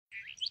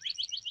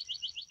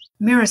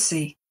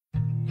Mirasee.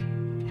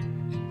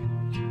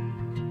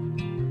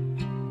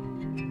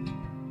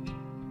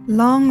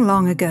 Long,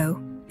 long ago,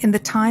 in the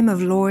time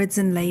of lords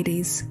and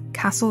ladies,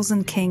 castles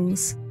and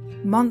kings,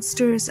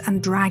 monsters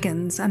and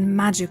dragons and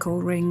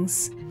magical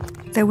rings,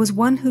 there was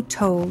one who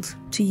told,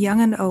 to young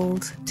and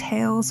old,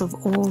 tales of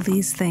all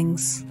these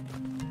things.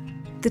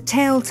 The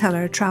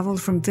tale-teller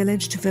travelled from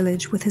village to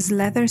village with his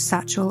leather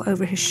satchel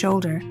over his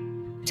shoulder,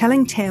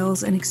 telling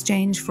tales in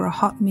exchange for a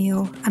hot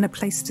meal and a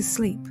place to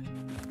sleep,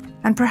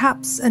 and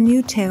perhaps a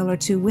new tale or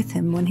two with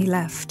him when he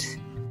left.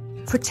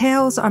 For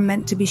tales are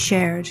meant to be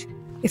shared.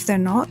 If they're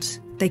not,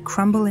 they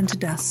crumble into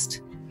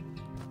dust.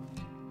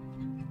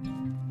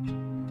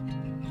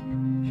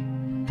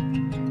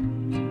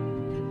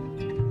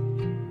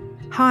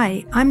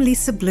 Hi, I'm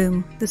Lisa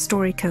Bloom, the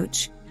story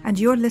coach, and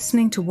you're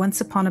listening to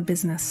Once Upon a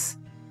Business.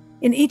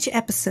 In each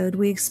episode,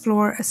 we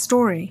explore a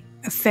story,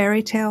 a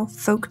fairy tale,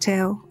 folk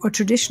tale, or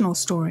traditional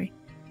story,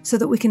 so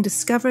that we can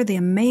discover the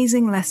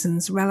amazing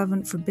lessons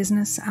relevant for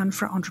business and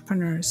for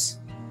entrepreneurs.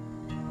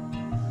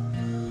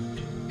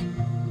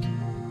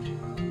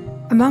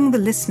 Among the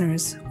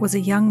listeners was a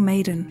young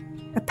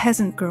maiden, a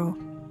peasant girl,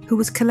 who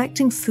was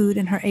collecting food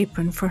in her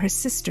apron for her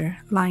sister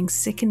lying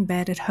sick in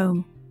bed at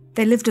home.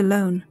 They lived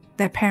alone,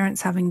 their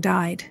parents having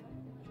died.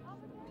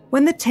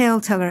 When the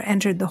tale-teller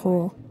entered the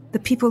hall, the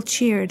people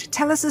cheered,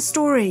 "Tell us a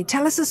story!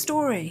 Tell us a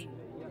story!"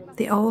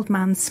 The old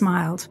man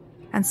smiled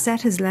and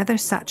set his leather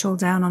satchel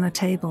down on a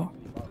table.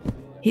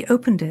 He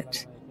opened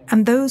it,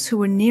 and those who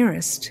were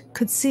nearest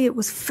could see it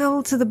was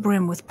filled to the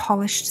brim with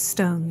polished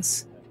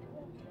stones.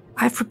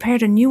 "I've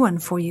prepared a new one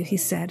for you," he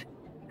said,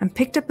 and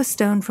picked up a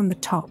stone from the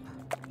top.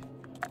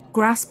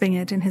 Grasping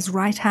it in his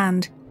right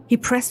hand, he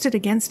pressed it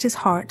against his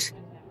heart,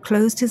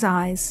 closed his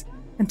eyes,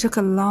 and took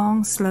a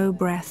long, slow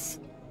breath.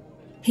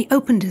 He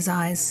opened his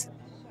eyes.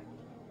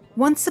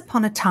 "Once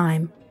upon a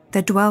time,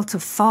 there dwelt a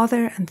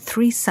father and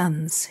 3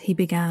 sons," he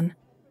began.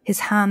 His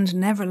hand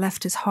never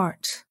left his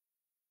heart.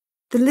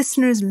 The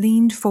listeners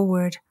leaned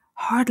forward,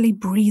 hardly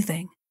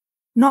breathing,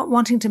 not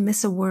wanting to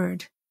miss a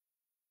word.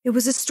 It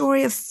was a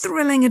story of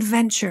thrilling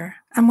adventure,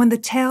 and when the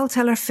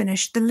tale-teller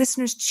finished, the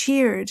listeners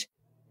cheered.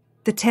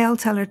 The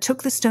tale-teller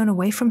took the stone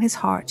away from his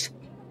heart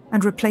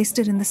and replaced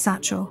it in the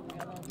satchel.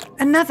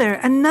 "Another,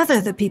 another,"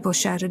 the people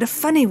shouted, "a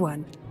funny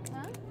one."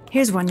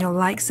 "Here's one you'll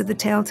like," said the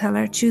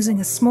tale-teller,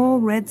 choosing a small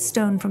red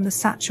stone from the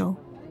satchel.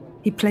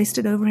 He placed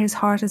it over his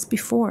heart as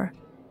before.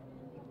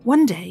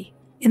 One day,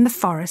 in the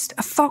forest,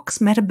 a fox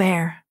met a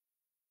bear.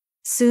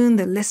 Soon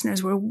the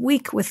listeners were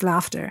weak with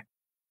laughter.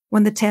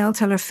 When the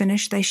tale-teller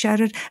finished, they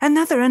shouted,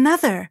 "Another,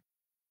 another!"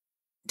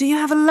 "Do you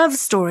have a love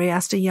story?"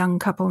 asked a young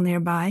couple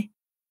nearby.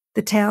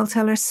 The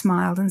tale-teller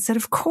smiled and said,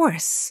 "Of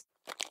course."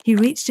 He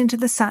reached into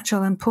the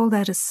satchel and pulled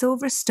out a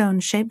silver stone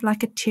shaped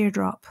like a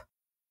teardrop.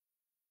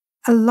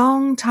 A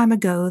long time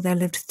ago, there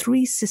lived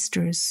 3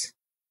 sisters.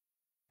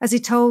 As he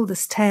told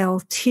this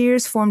tale,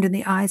 tears formed in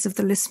the eyes of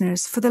the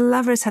listeners, for the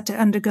lovers had to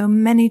undergo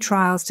many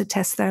trials to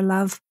test their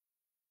love.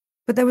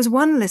 But there was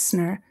one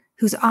listener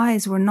whose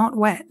eyes were not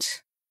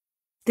wet.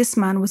 This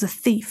man was a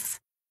thief,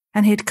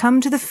 and he had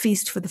come to the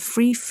feast for the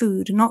free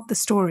food, not the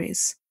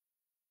stories.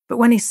 But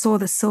when he saw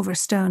the silver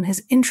stone,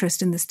 his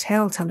interest in this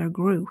tale-teller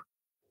grew.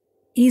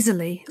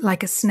 Easily,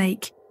 like a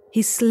snake,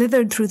 he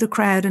slithered through the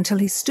crowd until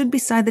he stood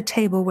beside the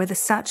table where the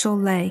satchel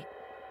lay.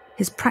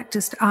 His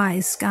practiced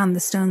eyes scanned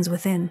the stones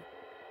within.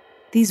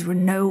 These were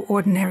no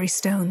ordinary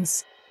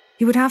stones.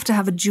 He would have to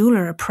have a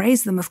jeweller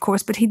appraise them, of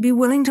course, but he'd be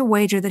willing to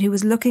wager that he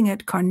was looking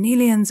at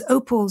carnelians,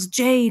 opals,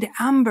 jade,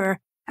 amber,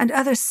 and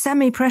other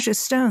semi-precious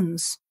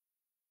stones.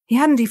 He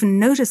hadn't even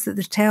noticed that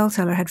the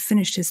tale-teller had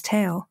finished his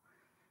tale.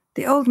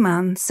 The old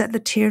man set the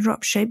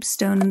teardrop-shaped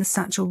stone in the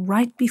satchel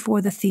right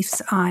before the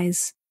thief's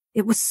eyes.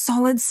 It was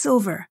solid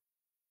silver.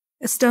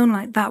 A stone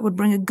like that would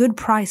bring a good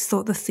price,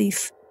 thought the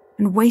thief,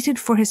 and waited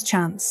for his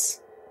chance.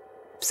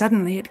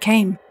 Suddenly it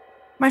came.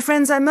 "My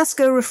friends, I must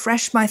go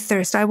refresh my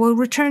thirst. I will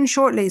return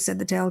shortly," said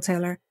the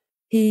tale-teller.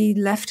 He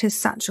left his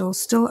satchel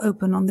still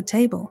open on the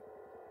table.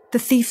 The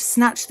thief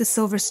snatched the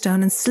silver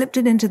stone and slipped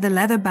it into the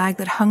leather bag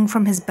that hung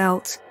from his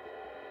belt.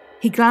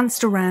 He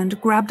glanced around,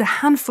 grabbed a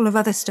handful of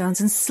other stones,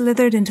 and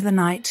slithered into the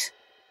night.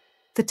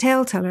 The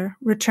tale-teller,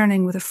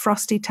 returning with a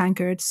frosty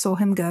tankard, saw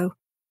him go.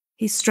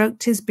 He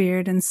stroked his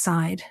beard and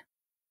sighed.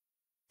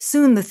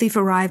 Soon the thief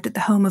arrived at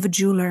the home of a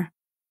jeweller.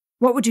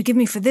 "What would you give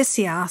me for this?"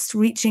 he asked,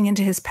 reaching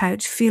into his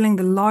pouch, feeling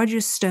the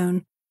largest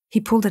stone. He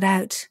pulled it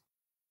out.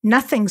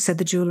 "Nothing," said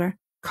the jeweller.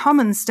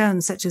 "Common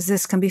stones such as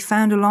this can be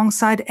found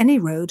alongside any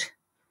road."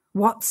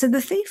 "What?" said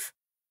the thief.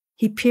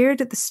 He peered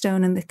at the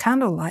stone in the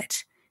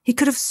candlelight. He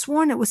could have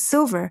sworn it was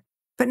silver,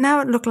 but now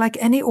it looked like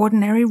any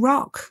ordinary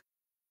rock.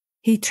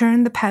 He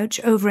turned the pouch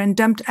over and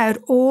dumped out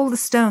all the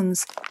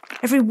stones.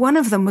 Every one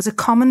of them was a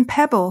common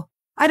pebble.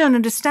 "I don't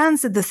understand,"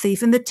 said the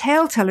thief. "In the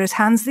tale-teller's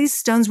hands, these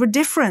stones were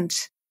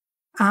different."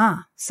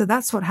 "Ah, so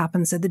that's what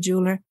happened," said the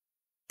jeweller.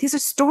 "These are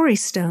story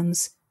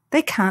stones.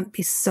 They can't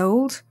be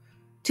sold.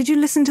 Did you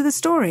listen to the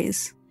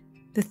stories?"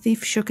 The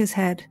thief shook his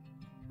head.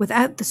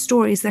 "Without the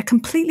stories, they're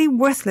completely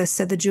worthless,"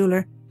 said the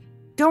jeweller.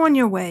 "Go on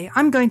your way.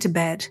 I'm going to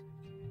bed."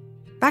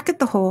 Back at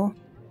the hall,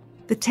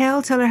 the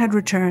tale teller had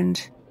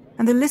returned,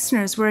 and the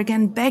listeners were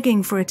again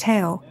begging for a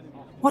tale.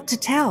 What to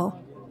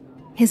tell?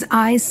 His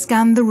eyes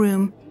scanned the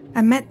room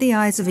and met the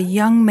eyes of a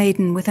young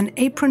maiden with an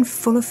apron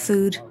full of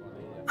food.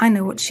 I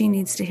know what she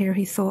needs to hear,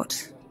 he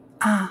thought.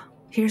 Ah,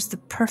 here's the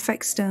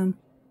perfect stone.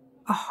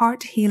 A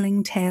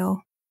heart-healing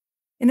tale.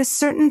 In a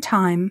certain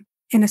time,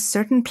 in a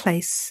certain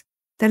place,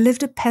 there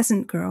lived a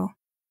peasant girl.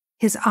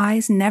 His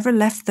eyes never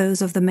left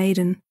those of the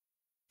maiden.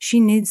 She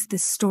needs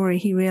this story,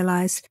 he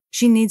realized.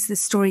 She needs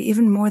this story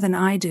even more than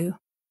I do.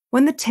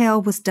 When the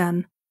tale was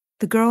done,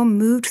 the girl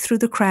moved through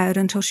the crowd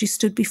until she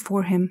stood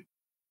before him.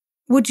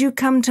 "Would you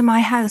come to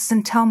my house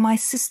and tell my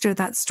sister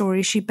that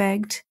story?" she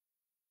begged.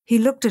 He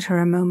looked at her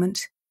a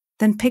moment,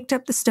 then picked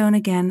up the stone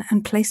again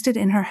and placed it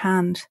in her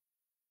hand.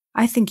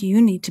 "I think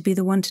you need to be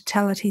the one to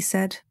tell it," he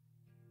said.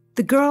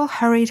 The girl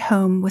hurried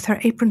home with her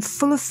apron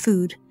full of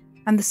food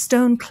and the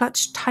stone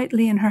clutched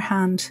tightly in her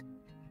hand.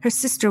 Her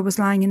sister was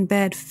lying in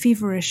bed,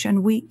 feverish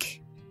and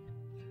weak.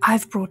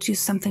 "I've brought you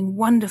something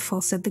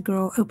wonderful," said the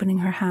girl, opening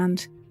her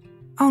hand.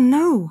 Oh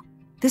no!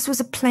 This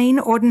was a plain,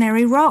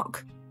 ordinary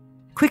rock.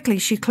 Quickly,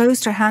 she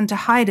closed her hand to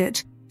hide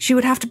it. She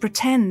would have to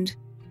pretend.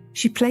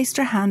 She placed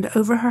her hand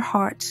over her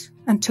heart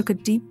and took a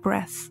deep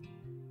breath.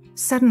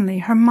 Suddenly,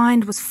 her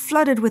mind was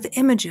flooded with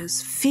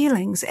images,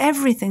 feelings,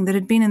 everything that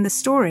had been in the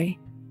story.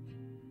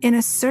 In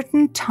a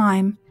certain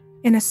time,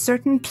 in a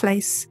certain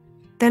place,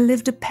 there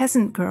lived a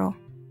peasant girl.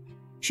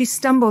 She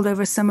stumbled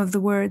over some of the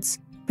words,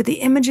 but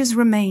the images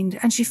remained,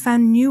 and she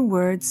found new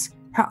words.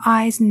 Her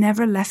eyes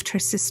never left her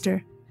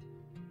sister.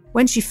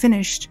 When she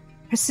finished,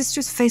 her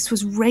sister's face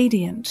was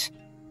radiant.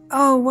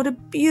 "Oh, what a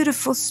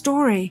beautiful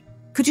story!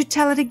 Could you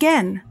tell it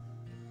again?"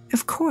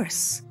 "Of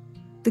course."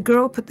 The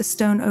girl put the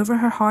stone over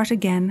her heart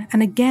again,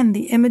 and again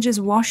the images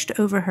washed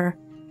over her.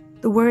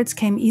 The words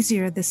came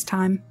easier this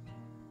time.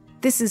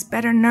 "This is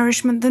better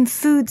nourishment than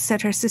food,"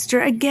 said her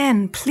sister.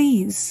 "Again,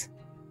 please."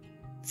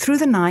 Through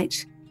the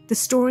night, the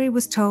story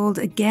was told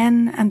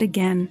again and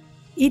again,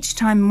 each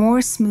time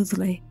more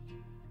smoothly.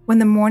 When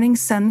the morning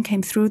sun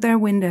came through their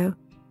window,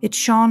 it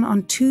shone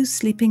on two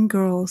sleeping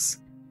girls,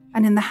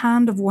 and in the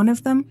hand of one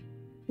of them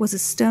was a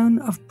stone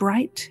of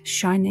bright,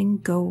 shining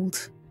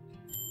gold.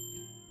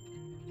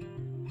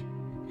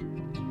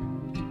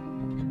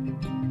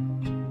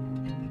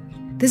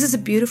 This is a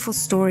beautiful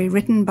story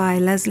written by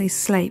Leslie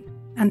Slape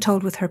and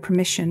told with her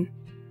permission.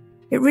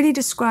 It really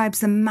describes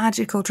the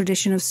magical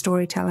tradition of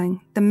storytelling,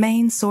 the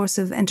main source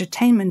of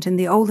entertainment in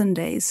the olden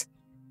days,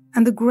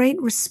 and the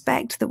great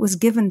respect that was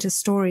given to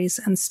stories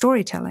and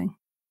storytelling.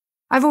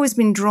 I've always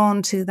been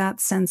drawn to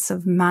that sense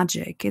of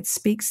magic. It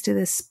speaks to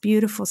this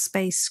beautiful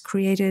space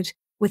created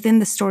within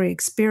the story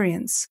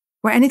experience,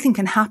 where anything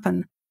can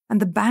happen, and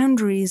the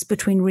boundaries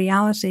between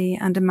reality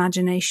and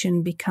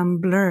imagination become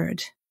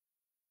blurred.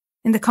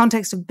 In the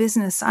context of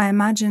business, I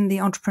imagine the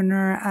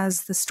entrepreneur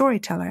as the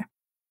storyteller,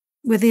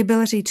 with the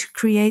ability to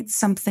create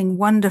something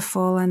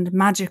wonderful and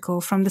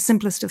magical from the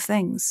simplest of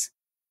things.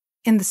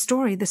 In the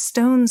story, the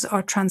stones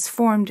are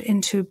transformed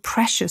into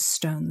precious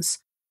stones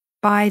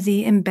by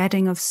the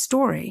embedding of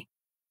story.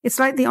 It's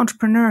like the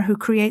entrepreneur who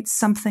creates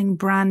something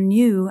brand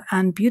new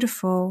and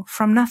beautiful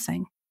from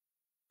nothing.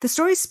 The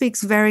story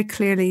speaks very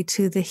clearly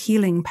to the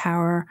healing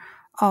power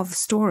of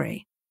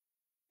story.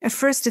 At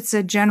first, it's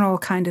a general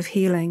kind of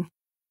healing.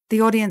 The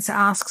audience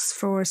asks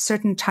for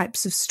certain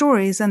types of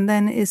stories and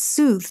then is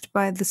soothed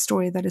by the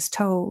story that is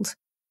told.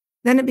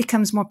 Then it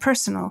becomes more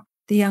personal.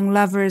 The young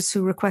lovers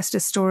who request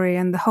a story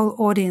and the whole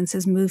audience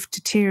is moved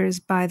to tears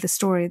by the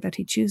story that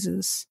he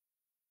chooses.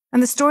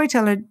 And the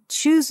storyteller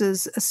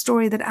chooses a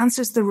story that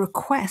answers the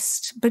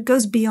request, but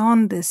goes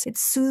beyond this. It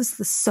soothes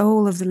the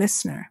soul of the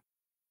listener.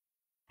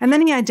 And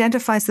then he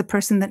identifies the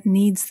person that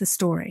needs the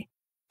story.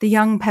 The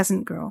young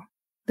peasant girl,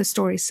 the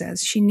story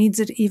says. She needs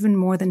it even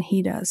more than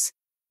he does.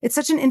 It's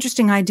such an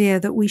interesting idea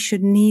that we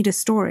should need a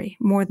story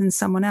more than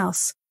someone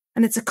else.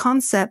 And it's a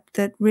concept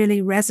that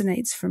really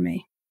resonates for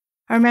me.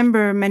 I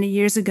remember many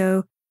years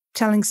ago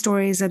telling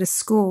stories at a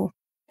school,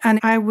 and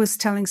I was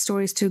telling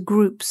stories to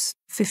groups,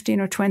 15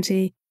 or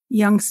 20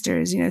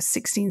 youngsters,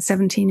 16,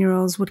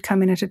 17-year-olds would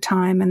come in at a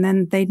time, and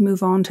then they'd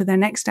move on to their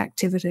next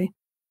activity.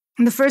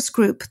 In the first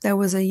group, there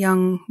was a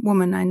young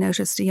woman, I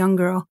noticed, a young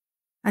girl,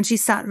 and she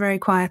sat very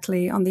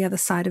quietly on the other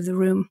side of the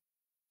room.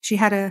 She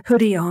had a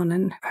hoodie on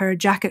and her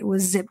jacket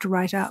was zipped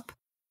right up.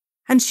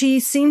 And she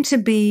seemed to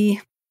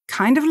be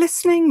kind of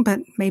listening,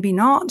 but maybe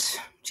not.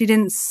 She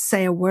didn't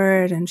say a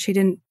word and she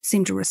didn't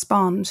seem to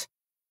respond.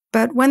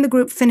 But when the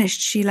group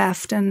finished, she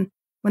left, and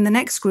when the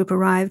next group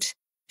arrived,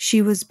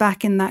 she was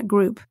back in that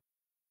group.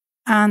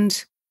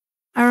 And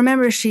I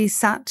remember she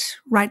sat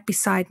right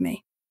beside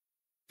me.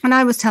 And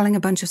I was telling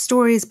a bunch of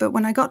stories, but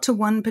when I got to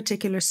one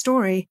particular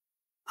story,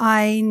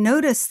 I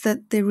noticed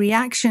that the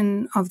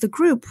reaction of the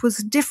group was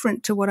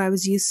different to what I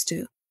was used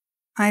to.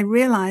 I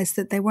realized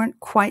that they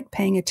weren't quite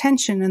paying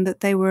attention and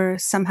that they were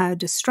somehow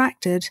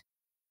distracted.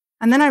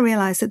 And then I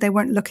realized that they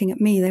weren't looking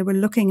at me. They were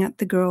looking at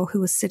the girl who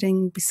was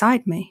sitting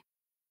beside me.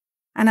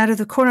 And out of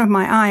the corner of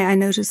my eye, I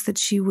noticed that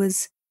she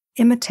was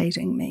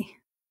imitating me.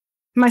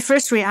 My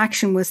first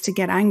reaction was to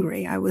get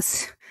angry. I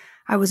was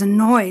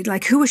annoyed.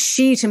 Like, who was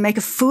she to make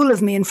a fool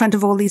of me in front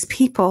of all these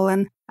people?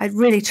 And I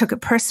really took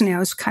it personally. I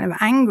was kind of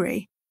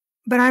angry.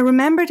 But I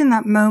remembered in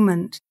that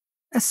moment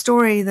a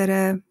story that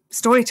a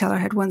storyteller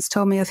had once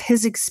told me of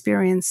his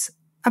experience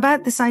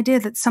about this idea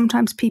that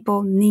sometimes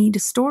people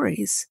need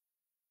stories.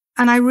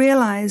 And I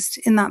realized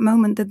in that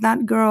moment that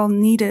that girl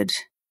needed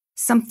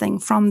something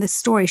from this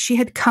story. She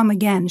had come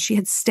again. She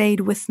had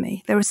stayed with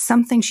me. There was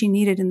something she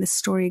needed in this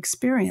story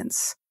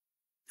experience.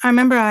 I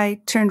remember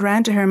I turned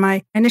around to her.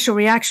 My initial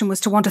reaction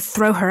was to want to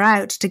throw her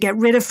out, to get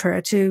rid of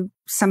her, to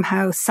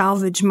somehow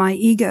salvage my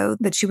ego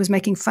that she was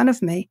making fun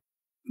of me.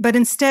 But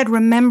instead,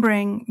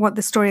 remembering what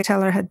the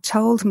storyteller had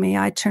told me,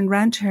 I turned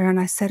around to her and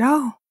I said,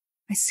 "Oh,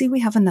 I see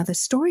we have another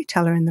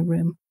storyteller in the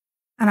room."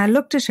 And I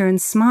looked at her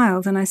and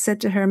smiled and I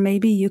said to her,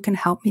 "Maybe you can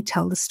help me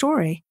tell the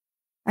story."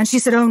 And she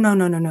said, "Oh,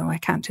 no, I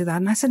can't do that."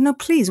 And I said, "No,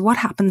 please, what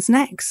happens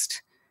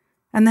next?"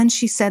 And then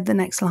she said the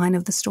next line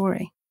of the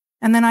story.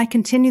 And then I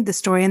continued the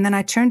story, and then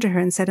I turned to her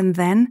and said, "And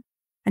then?"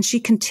 And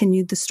she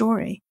continued the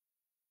story.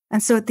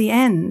 And so at the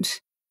end,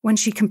 when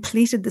she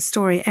completed the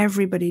story,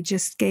 everybody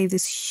just gave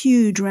this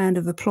huge round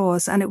of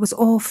applause, and it was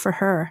all for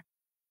her.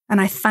 And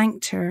I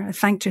thanked her. I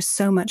thanked her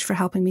so much for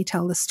helping me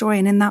tell the story.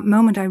 And in that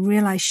moment, I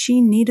realized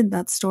she needed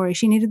that story.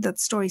 She needed that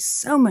story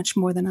so much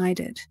more than I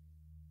did.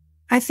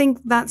 I think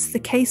that's the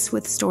case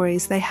with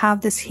stories. They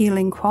have this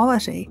healing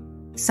quality.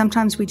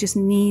 Sometimes we just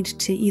need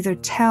to either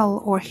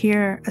tell or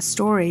hear a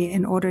story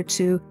in order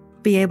to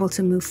be able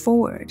to move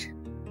forward.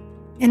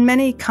 In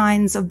many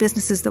kinds of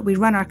businesses that we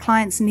run, our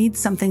clients need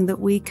something that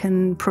we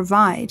can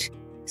provide.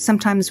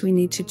 Sometimes we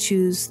need to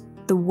choose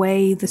the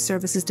way the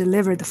service is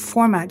delivered, the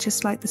format,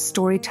 just like the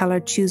storyteller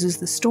chooses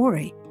the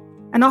story.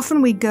 And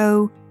often we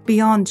go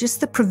beyond just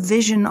the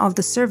provision of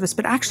the service,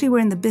 but actually we're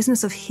in the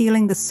business of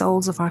healing the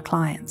souls of our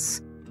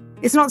clients.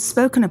 It's not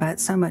spoken about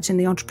so much in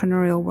the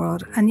entrepreneurial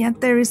world, and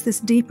yet there is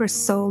this deeper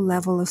soul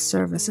level of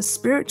service, a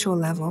spiritual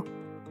level,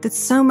 that's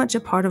so much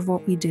a part of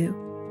what we do.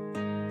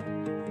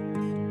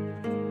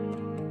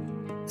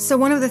 So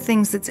one of the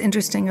things that's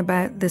interesting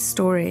about this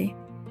story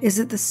is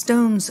that the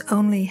stones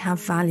only have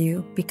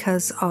value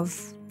because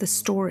of the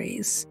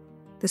stories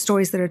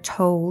that are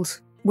told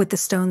with the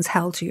stones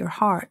held to your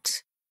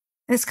heart.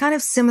 And it's kind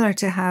of similar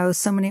to how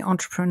so many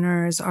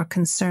entrepreneurs are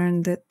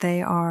concerned that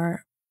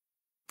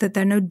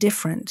they're no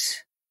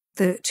different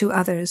to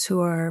others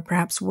who are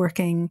perhaps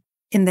working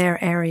in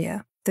their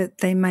area, that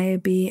they may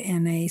be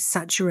in a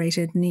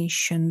saturated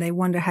niche and they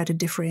wonder how to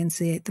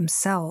differentiate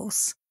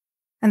themselves.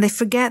 And they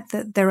forget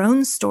that their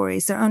own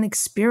stories, their own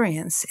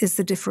experience is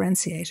the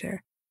differentiator,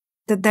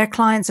 that their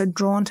clients are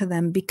drawn to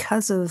them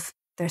because of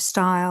their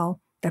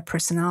style, their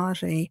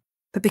personality,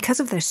 but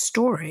because of their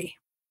story.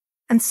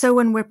 And so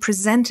when we're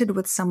presented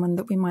with someone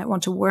that we might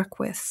want to work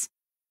with,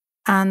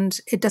 and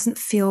it doesn't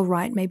feel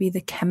right, maybe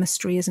the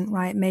chemistry isn't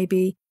right,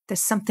 maybe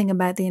there's something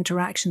about the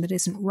interaction that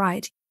isn't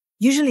right,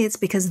 usually it's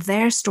because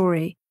their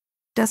story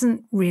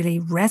doesn't really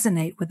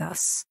resonate with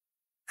us.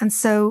 And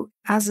so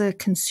as a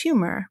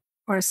consumer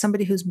or as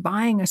somebody who's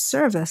buying a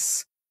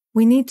service,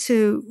 we need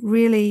to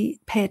really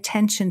pay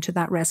attention to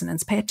that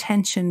resonance, pay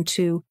attention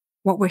to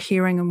what we're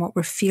hearing and what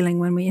we're feeling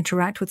when we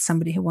interact with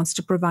somebody who wants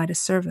to provide a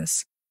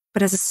service.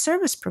 But as a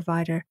service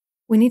provider,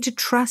 we need to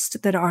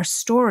trust that our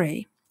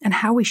story and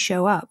how we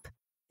show up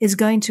is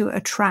going to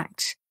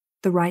attract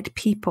the right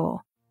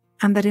people.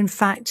 And that in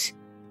fact,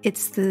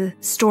 it's the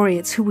story,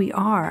 it's who we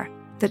are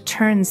that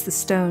turns the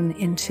stone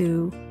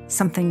into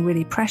something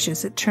really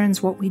precious. It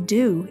turns what we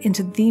do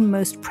into the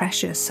most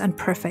precious and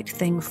perfect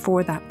thing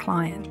for that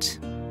client.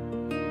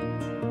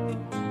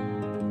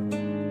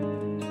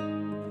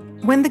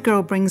 When the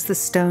girl brings the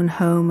stone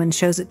home and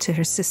shows it to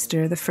her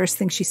sister, the first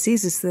thing she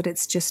sees is that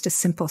it's just a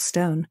simple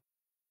stone.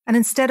 And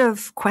instead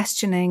of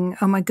questioning,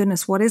 "Oh my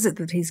goodness, what is it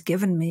that he's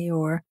given me?"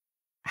 or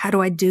 "How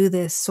do I do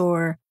this?"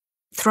 or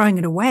throwing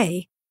it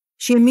away,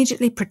 she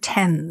immediately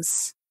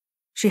pretends.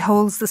 She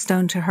holds the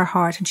stone to her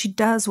heart and she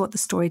does what the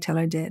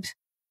storyteller did.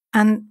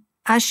 And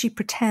as she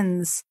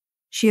pretends,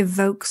 she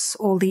evokes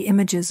all the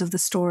images of the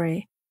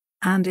story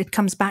and it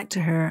comes back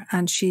to her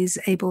and she's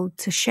able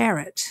to share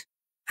it.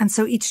 And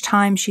so each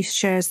time she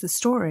shares the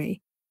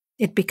story,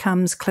 it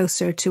becomes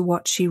closer to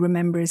what she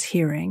remembers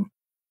hearing.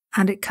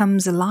 And it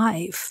comes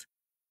alive.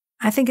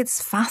 I think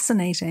it's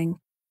fascinating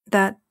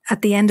that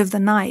at the end of the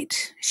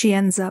night, she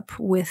ends up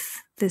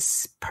with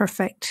this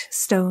perfect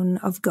stone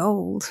of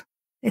gold.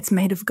 It's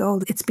made of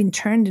gold. It's been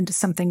turned into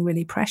something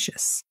really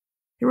precious.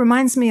 It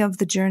reminds me of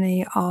the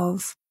journey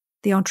of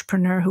the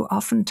entrepreneur who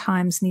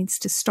oftentimes needs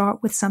to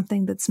start with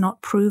something that's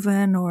not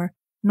proven or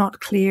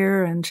not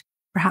clear, and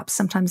perhaps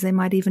sometimes they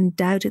might even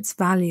doubt its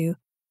value.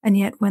 And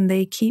yet when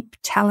they keep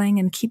telling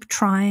and keep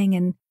trying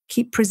and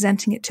keep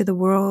presenting it to the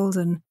world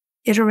and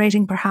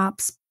iterating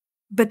perhaps,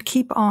 but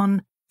keep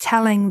on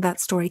telling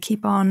that story,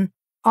 keep on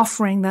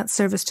offering that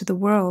service to the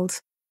world,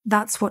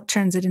 that's what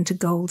turns it into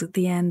gold at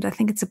the end. I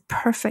think it's a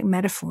perfect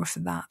metaphor for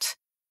that.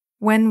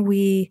 When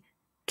we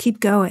keep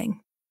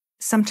going,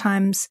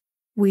 sometimes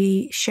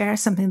we share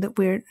something that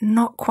we're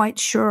not quite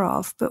sure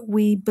of, but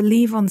we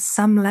believe on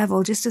some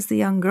level, just as the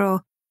young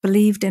girl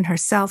believed in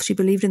herself. She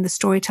believed in the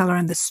storyteller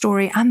and the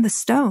story and the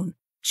stone.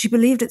 She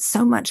believed it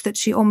so much that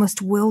she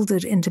almost willed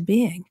it into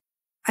being.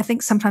 I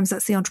think sometimes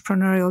that's the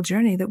entrepreneurial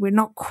journey, that we're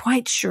not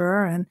quite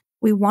sure and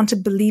we want to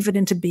believe it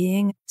into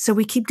being. So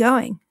we keep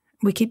going,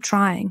 we keep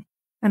trying.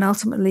 And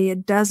ultimately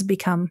it does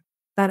become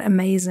that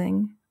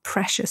amazing,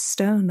 precious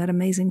stone, that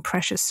amazing,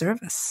 precious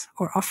service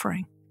or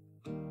offering.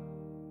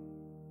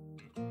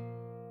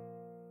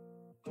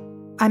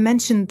 I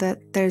mentioned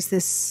that there's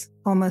this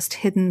almost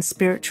hidden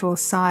spiritual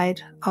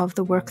side of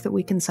the work that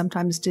we can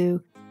sometimes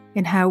do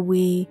in how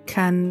we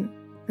can,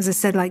 as I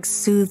said, like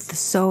soothe the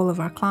soul of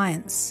our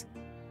clients.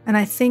 And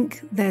I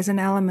think there's an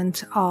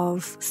element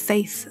of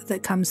faith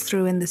that comes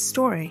through in this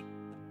story.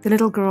 The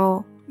little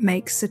girl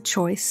makes a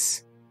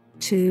choice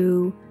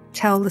to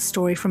tell the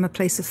story from a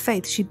place of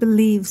faith. She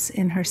believes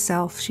in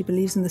herself. She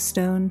believes in the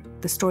stone,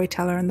 the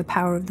storyteller, and the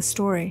power of the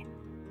story.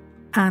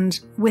 And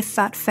with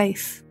that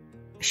faith,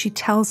 she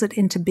tells it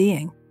into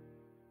being.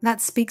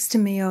 That speaks to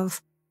me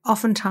of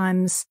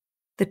oftentimes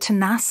the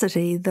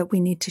tenacity that we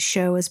need to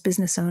show as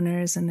business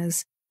owners and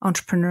as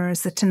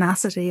entrepreneurs, the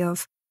tenacity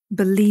of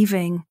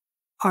believing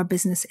our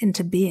business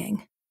into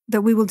being,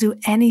 that we will do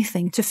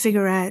anything to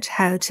figure out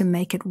how to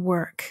make it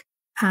work.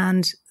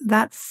 And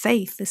that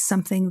faith is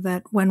something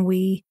that when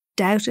we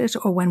doubt it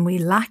or when we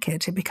lack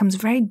it, it becomes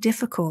very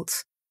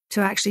difficult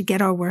to actually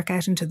get our work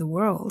out into the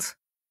world.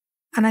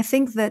 And I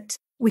think that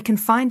we can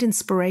find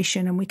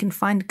inspiration and we can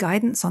find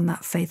guidance on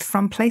that faith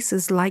from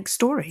places like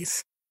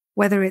stories,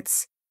 whether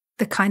it's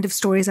the kind of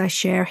stories I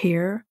share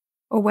here,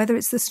 or whether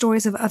it's the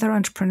stories of other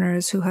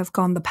entrepreneurs who have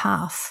gone the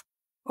path,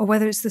 or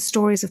whether it's the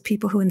stories of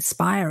people who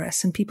inspire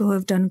us and people who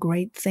have done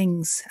great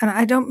things. And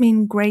I don't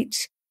mean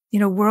great,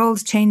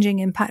 world-changing,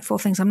 impactful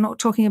things. I'm not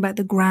talking about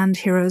the grand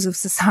heroes of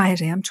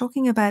society. I'm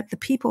talking about the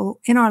people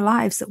in our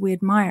lives that we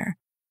admire,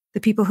 the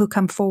people who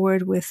come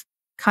forward with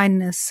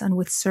kindness and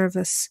with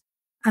service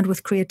and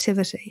with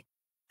creativity.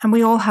 And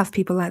we all have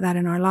people like that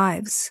in our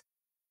lives.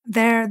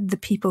 They're the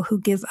people who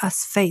give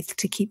us faith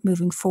to keep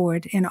moving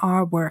forward in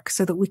our work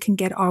so that we can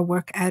get our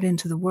work out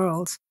into the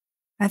world.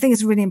 I think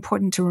it's really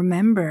important to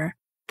remember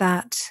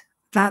that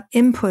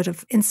input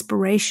of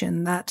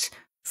inspiration, that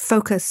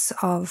focus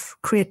of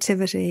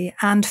creativity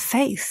and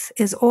faith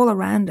is all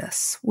around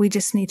us. We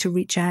just need to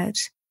reach out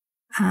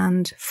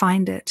and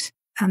find it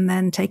and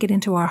then take it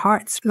into our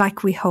hearts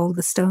like we hold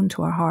the stone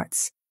to our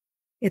hearts.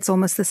 It's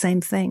almost the same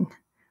thing.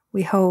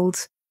 We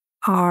hold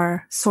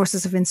our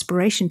sources of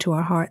inspiration to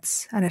our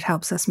hearts, and it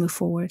helps us move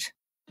forward.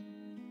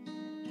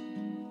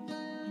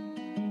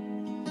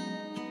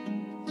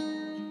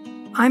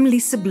 I'm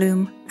Lisa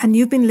Bloom, and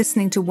you've been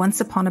listening to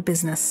Once Upon a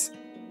Business.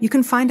 You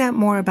can find out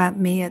more about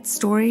me at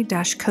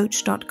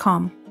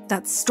story-coach.com.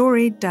 That's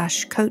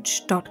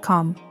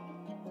story-coach.com.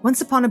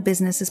 Once Upon a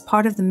Business is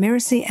part of the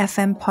Mirasee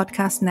FM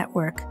podcast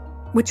network,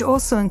 which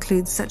also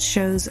includes such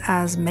shows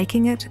as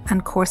Making It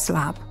and Course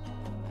Lab.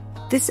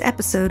 This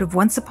episode of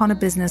Once Upon a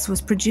Business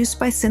was produced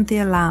by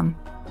Cynthia Lamb.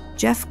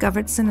 Jeff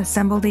Govertson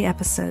assembled the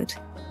episode.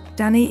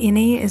 Danny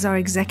Innie is our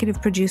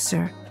executive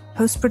producer.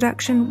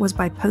 Post-production was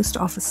by Post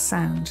Office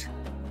Sound.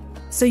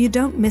 So you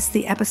don't miss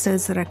the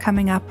episodes that are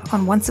coming up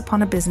on Once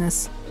Upon a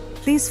Business,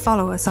 please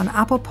follow us on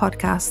Apple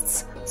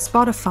Podcasts,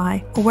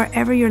 Spotify, or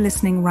wherever you're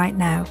listening right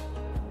now.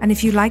 And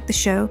if you like the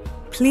show,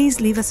 please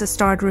leave us a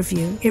starred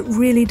review. It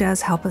really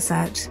does help us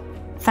out.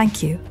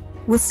 Thank you.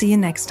 We'll see you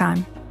next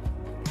time.